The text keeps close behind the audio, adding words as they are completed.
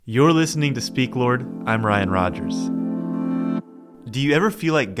You're listening to Speak Lord. I'm Ryan Rogers. Do you ever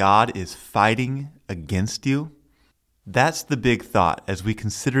feel like God is fighting against you? That's the big thought as we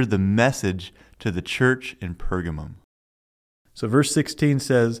consider the message to the church in Pergamum. So verse 16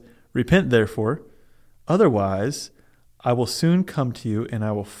 says, "Repent therefore, otherwise I will soon come to you, and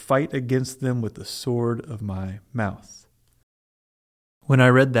I will fight against them with the sword of my mouth." When I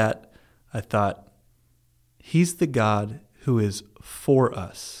read that, I thought, He's the God who is for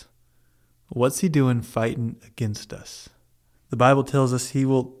us. What's He doing fighting against us? The Bible tells us He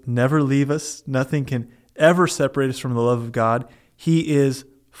will never leave us. Nothing can ever separate us from the love of God. He is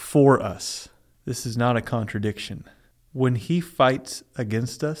for us. This is not a contradiction. When He fights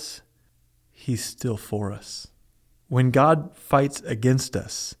against us, He's still for us. When God fights against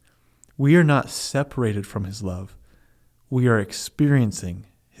us, we are not separated from His love. We are experiencing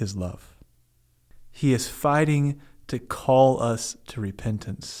His love. He is fighting to call us to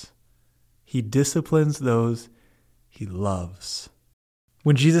repentance. He disciplines those He loves.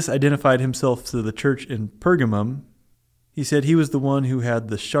 When Jesus identified Himself to the church in Pergamum, He said He was the one who had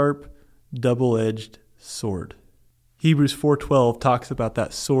the sharp, double-edged sword. Hebrews 4:12 talks about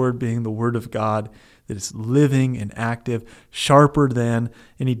that sword being the Word of God, that is living and active, sharper than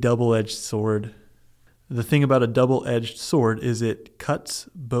any double-edged sword. The thing about a double-edged sword is it cuts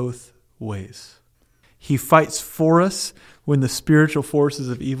both ways. He fights for us when the spiritual forces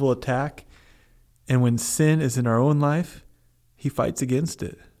of evil attack, and when sin is in our own life, He fights against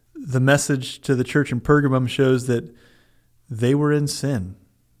it. The message to the church in Pergamum shows that they were in sin.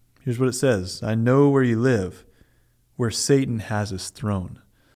 Here's what it says: "I know where you live, where Satan has his throne."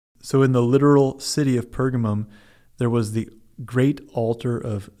 So in the literal city of Pergamum, there was the great altar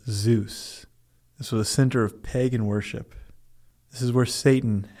of Zeus. This was a center of pagan worship. This is where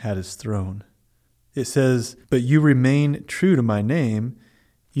Satan had his throne. It says, "But you remain true to my name.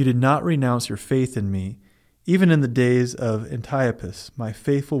 You did not renounce your faith in me, even in the days of Antiochus, my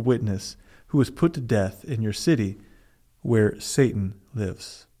faithful witness, who was put to death in your city where Satan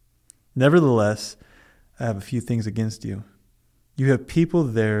lives. Nevertheless, I have a few things against you. You have people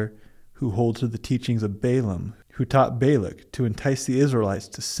there who hold to the teachings of Balaam, who taught Balak to entice the Israelites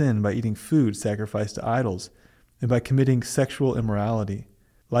to sin by eating food sacrificed to idols and by committing sexual immorality.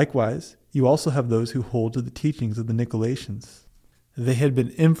 Likewise, you also have those who hold to the teachings of the Nicolaitans." They had been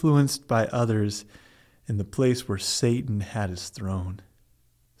influenced by others in the place where Satan had his throne.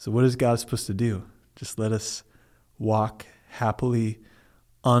 So what is God supposed to do? Just let us walk happily,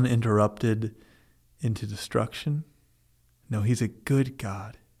 uninterrupted into destruction? No, He's a good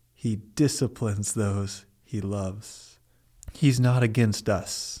God. He disciplines those He loves. He's not against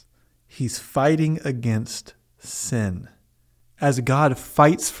us. He's fighting against sin. As God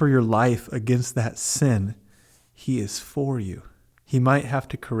fights for your life against that sin, He is for you. He might have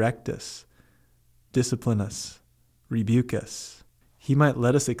to correct us, discipline us, rebuke us. He might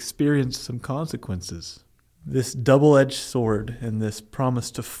let us experience some consequences. This double-edged sword and this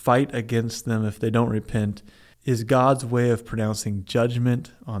promise to fight against them if they don't repent is God's way of pronouncing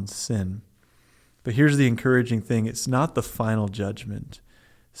judgment on sin. But here's the encouraging thing. It's not the final judgment.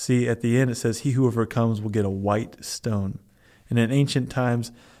 See, at the end it says, "He who overcomes will get a white stone." And in ancient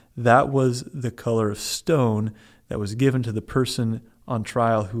times, that was the color of stone that was given to the person on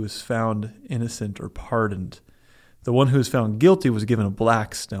trial who was found innocent or pardoned. The one who was found guilty was given a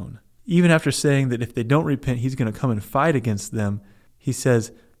black stone. Even after saying that if they don't repent, He's going to come and fight against them, He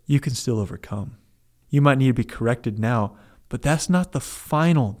says, you can still overcome. You might need to be corrected now, but that's not the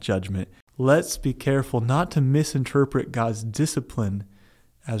final judgment. Let's be careful not to misinterpret God's discipline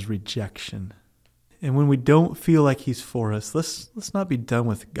as rejection. And when we don't feel like He's for us, let's not be done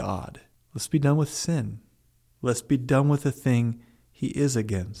with God. Let's be done with sin. Let's be done with the thing He is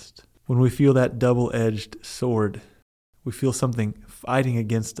against. When we feel that double-edged sword, we feel something fighting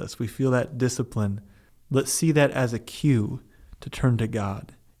against us, we feel that discipline, let's see that as a cue to turn to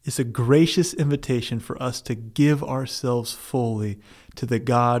God. It's a gracious invitation for us to give ourselves fully to the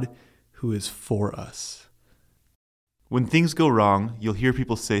God who is for us. When things go wrong, you'll hear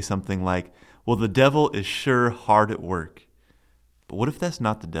people say something like, "Well, the devil is sure hard at work." But what if that's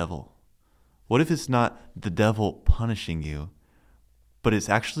not the devil? What if it's not the devil punishing you, but it's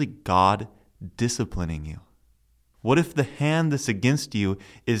actually God disciplining you? What if the hand that's against you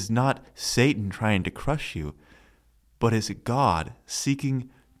is not Satan trying to crush you, but is God seeking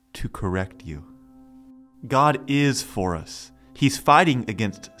to correct you? God is for us. He's fighting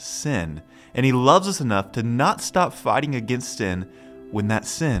against sin, and He loves us enough to not stop fighting against sin when that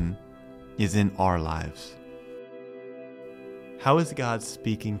sin is in our lives. How is God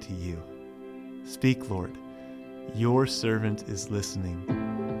speaking to you? Speak, Lord. Your servant is listening.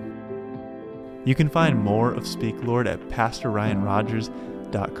 You can find more of Speak Lord at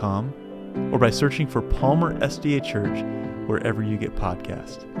PastorRyanRogers.com or by searching for Palmer SDA Church wherever you get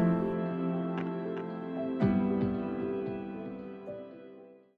podcasts.